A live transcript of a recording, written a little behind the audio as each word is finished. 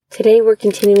Today we're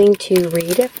continuing to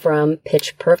read from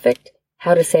Pitch Perfect,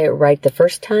 How to Say It Right the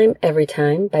First Time, Every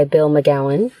Time by Bill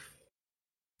McGowan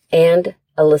and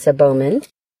Alyssa Bowman.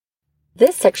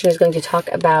 This section is going to talk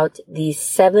about the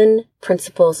 7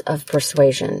 principles of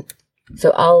persuasion.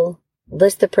 So I'll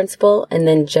list the principle and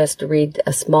then just read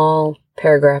a small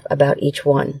paragraph about each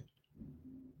one.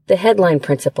 The headline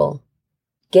principle.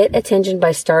 Get attention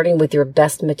by starting with your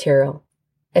best material,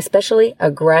 especially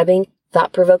a grabbing,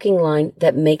 thought-provoking line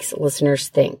that makes listeners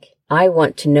think. I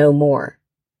want to know more.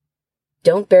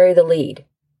 Don't bury the lead.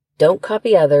 Don't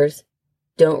copy others.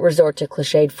 Don't resort to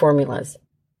cliched formulas.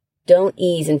 Don't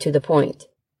ease into the point.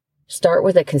 Start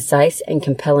with a concise and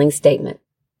compelling statement.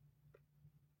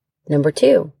 Number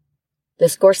 2, the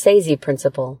Scorsese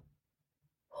principle.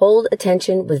 Hold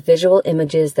attention with visual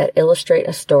images that illustrate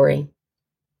a story.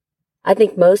 I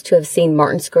think most who have seen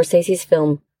Martin Scorsese's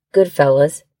film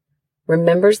Goodfellas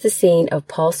remembers the scene of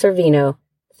Paul Sorvino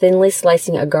thinly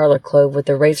slicing a garlic clove with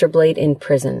a razor blade in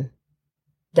prison.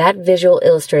 That visual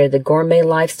illustrated the gourmet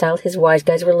lifestyle his wise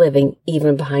guys were living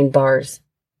even behind bars.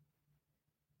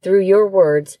 Through your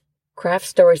words, craft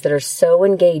stories that are so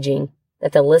engaging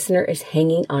that the listener is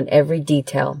hanging on every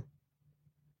detail.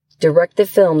 Direct the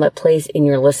film that plays in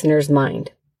your listener's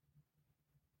mind.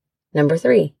 Number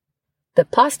 3, the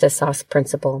pasta sauce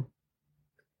principle.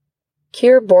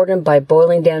 Cure boredom by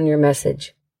boiling down your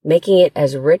message, making it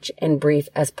as rich and brief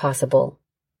as possible.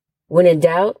 When in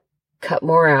doubt, cut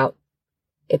more out.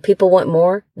 If people want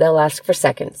more, they'll ask for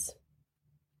seconds.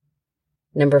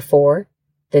 Number 4,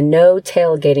 the no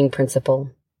tailgating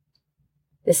principle.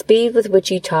 The speed with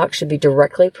which you talk should be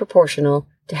directly proportional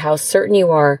to how certain you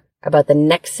are about the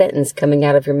next sentence coming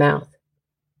out of your mouth.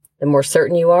 The more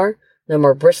certain you are, the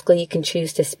more briskly you can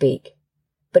choose to speak.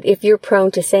 But if you're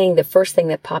prone to saying the first thing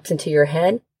that pops into your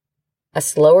head, a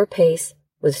slower pace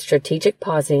with strategic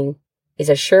pausing is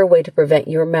a sure way to prevent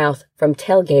your mouth from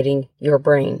tailgating your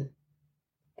brain.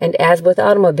 And as with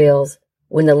automobiles,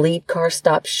 when the lead car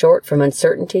stops short from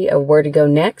uncertainty of where to go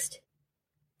next,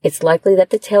 it's likely that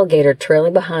the tailgater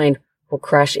trailing behind will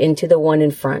crash into the one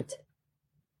in front.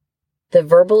 The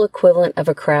verbal equivalent of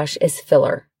a crash is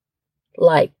filler,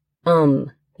 like,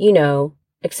 you know,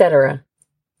 etc.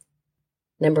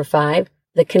 Number 5,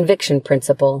 the conviction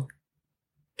principle.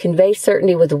 Convey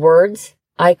certainty with words,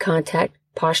 eye contact,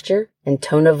 posture, and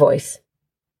tone of voice.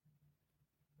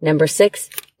 Number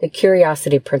 6, the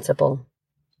curiosity principle.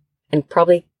 And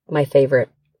probably my favorite.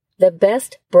 The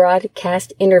best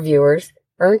broadcast interviewers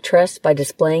earn trust by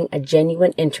displaying a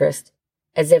genuine interest,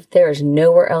 as if there is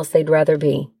nowhere else they'd rather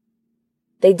be.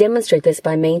 They demonstrate this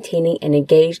by maintaining an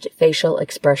engaged facial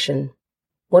expression.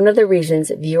 One of the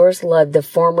reasons viewers loved the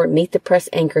former Meet the Press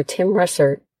anchor Tim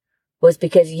Russert was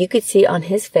because you could see on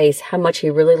his face how much he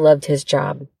really loved his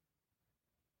job.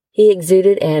 He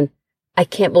exuded an, I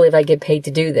can't believe I get paid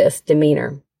to do this,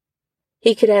 demeanor.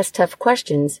 He could ask tough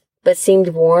questions, but seemed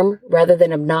warm rather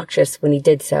than obnoxious when he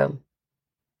did so.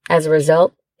 As a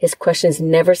result, his questions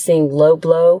never seemed low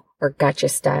blow or gotcha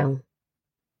style.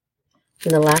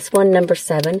 And the last one, number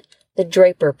 7, the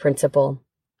Draper principle.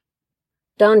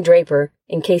 Don Draper,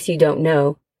 in case you don't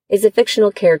know, is a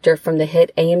fictional character from the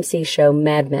hit AMC show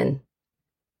Mad Men.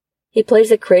 He plays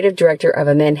the creative director of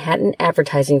a Manhattan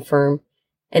advertising firm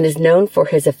and is known for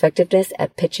his effectiveness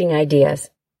at pitching ideas.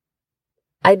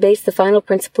 I base the final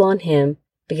principle on him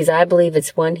because I believe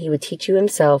it's one he would teach you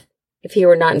himself if he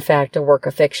were not in fact a work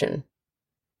of fiction.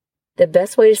 The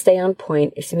best way to stay on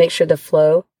point is to make sure the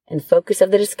flow and focus of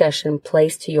the discussion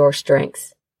plays to your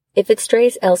strengths. If it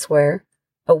strays elsewhere,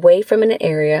 away from an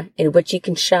area in which you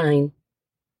can shine,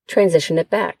 transition it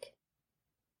back.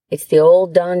 It's the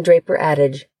old Don Draper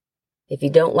adage, if you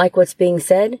don't like what's being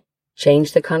said,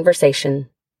 change the conversation.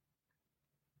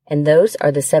 And those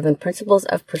are the 7 principles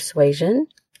of persuasion.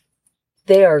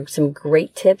 There are some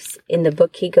great tips in the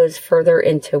book. He goes further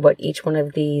into what each one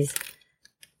of these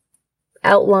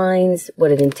outlines,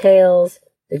 what it entails,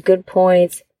 the good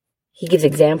points. He gives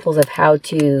examples of how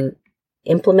to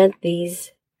implement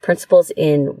these principles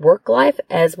in work life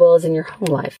as well as in your home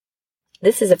life.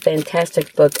 This is a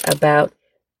fantastic book about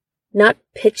not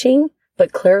pitching,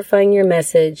 but clarifying your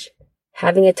message,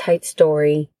 having a tight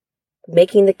story,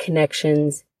 making the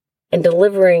connections, and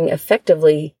delivering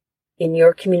effectively in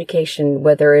your communication,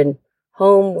 whether in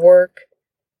home, work,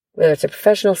 whether it's a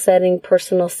professional setting,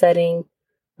 personal setting,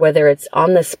 whether it's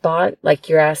on the spot, like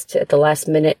you're asked at the last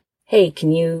minute, hey,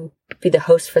 can you be the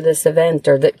host for this event,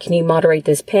 or can you moderate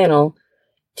this panel,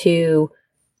 to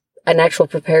an actual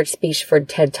prepared speech for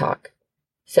TED Talk.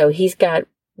 So he's got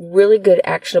really good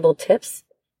actionable tips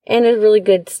and a really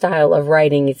good style of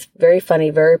writing. It's very funny,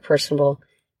 very personable.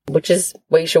 which is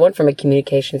what you should want from a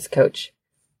communications coach.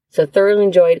 So thoroughly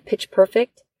enjoyed Pitch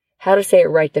Perfect, How to Say It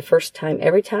Right the First Time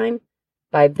Every Time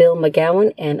by Bill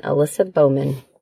McGowan and Alyssa Bowman.